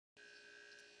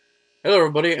Hello,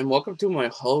 everybody, and welcome to my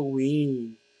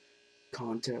Halloween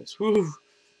contest. Whew.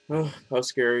 Oh, how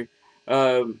scary.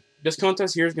 This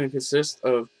contest here is going to consist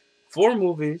of 4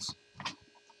 movies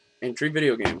and 3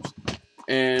 video games.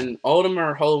 And all of them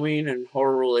are Halloween and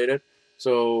horror related,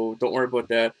 so don't worry about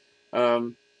that.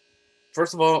 Um,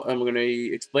 First of all, I'm going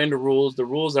to explain the rules. The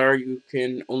rules are you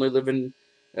can only live in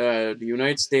the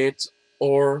United States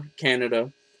or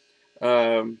Canada.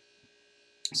 Um,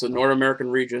 so North American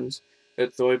regions.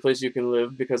 That's the only place you can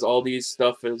live because all these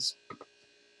stuff is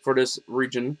for this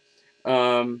region.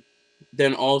 Um,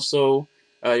 then also,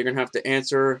 you're gonna have to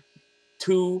answer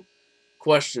 2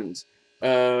 questions.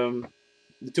 The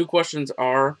 2 questions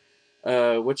are,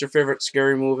 what's your favorite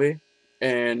scary movie?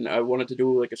 And I wanted to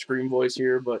do like a scream voice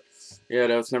here, but yeah,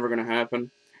 that's never gonna happen.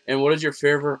 And what is your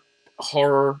favorite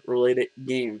horror related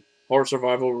game? Horror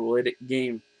survival related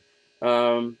game.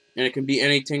 And it can be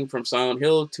anything from Silent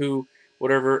Hill to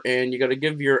whatever. And you got to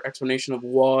give your explanation of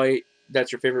why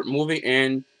that's your favorite movie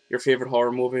and your favorite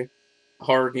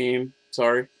horror game.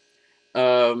 Sorry.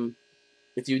 Um,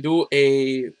 if you do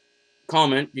a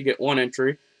comment, you get 1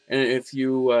 entry, and if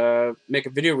you make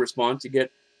a video response, you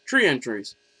get 3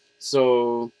 entries.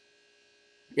 So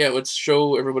yeah, let's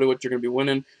show everybody what you're gonna be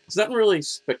winning. It's not really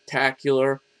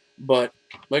spectacular, but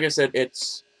like I said,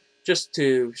 it's just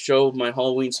to show my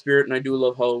Halloween spirit, and I do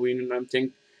love Halloween, and I'm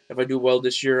think if I do well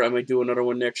this year, I might do another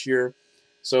one next year.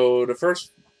 So the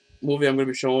first movie I'm gonna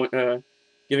be showing,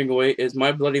 giving away is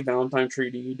My Bloody Valentine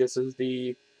 3D. This is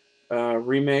the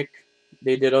remake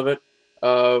they did of it.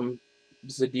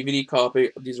 This is a DVD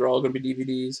copy. These are all gonna be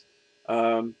DVDs.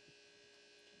 Um,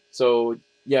 so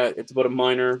yeah, it's about a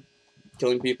minor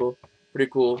killing people. Pretty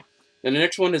cool. Then the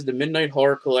next one is the Midnight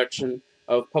Horror Collection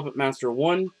of Puppet Master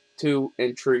 1, 2,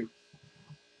 and 3.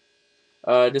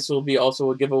 This will be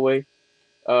also a giveaway.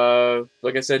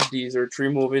 Like I said, these are 3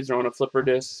 movies. They're on a flipper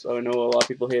disc. So I know a lot of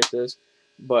people hate this,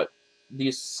 but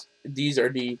these are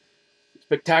the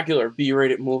spectacular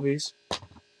B-rated movies.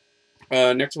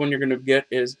 Next one you're gonna get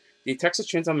is the Texas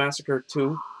Chainsaw Massacre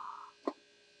 2,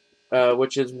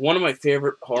 which is one of my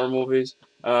favorite horror movies.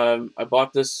 I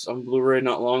bought this on Blu-ray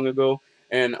not long ago,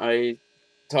 and I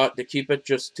thought to keep it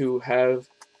just to have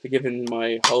to give in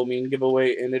my Halloween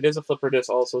giveaway, and it is a flipper disc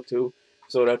also too,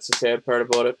 so that's the sad part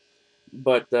about it.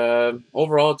 But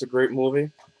overall, it's a great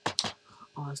movie,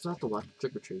 Oh, I still have to watch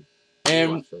Trick or Treat.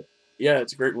 and yeah,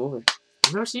 it's a great movie.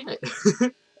 I've never seen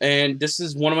it. And this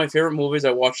is one of my favorite movies.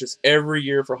 I watch this every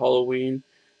year for Halloween,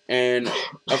 and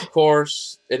of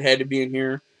course, it had to be in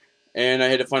here. And I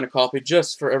had to find a copy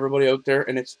just for everybody out there,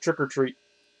 and it's Trick or Treat,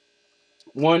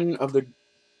 one of the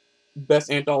best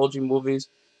anthology movies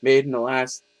made in the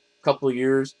last couple of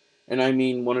years, and I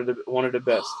mean one of the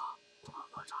best.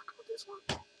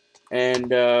 And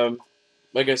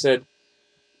like I said,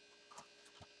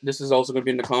 this is also going to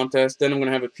be in the contest. Then I'm going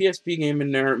to have a PSP game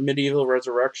in there, Medieval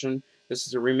Resurrection. This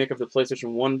is a remake of the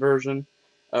PlayStation 1 version.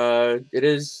 It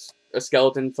is a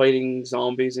skeleton fighting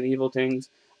zombies and evil things,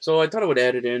 so I thought I would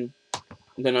add it in.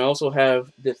 And then I also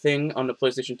have The Thing on the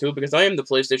PlayStation 2 because I am the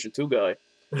PlayStation 2 guy.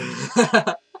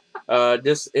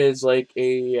 This is like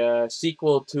a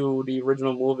sequel to the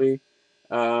original movie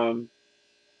um,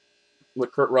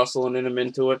 with Kurt Russell and him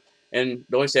into it. And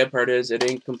the only sad part is it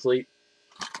ain't complete.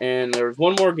 And there's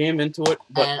one more game into it,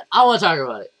 but And I want to talk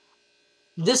about it.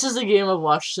 This is a game I've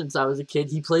watched since I was a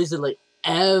kid. He plays it like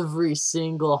every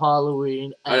single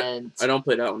Halloween, and I don't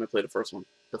play that one. I play the first one.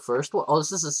 the first one. Oh,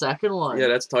 this is the second one. Yeah,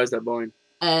 that's Ties That Bind.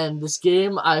 And this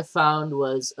game I found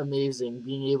was amazing,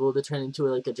 being able to turn into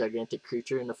like a gigantic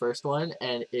creature in the first one,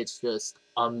 and it's just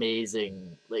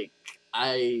amazing. Like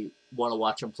I want to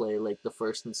watch him play like the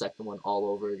first and second one all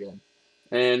over again.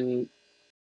 And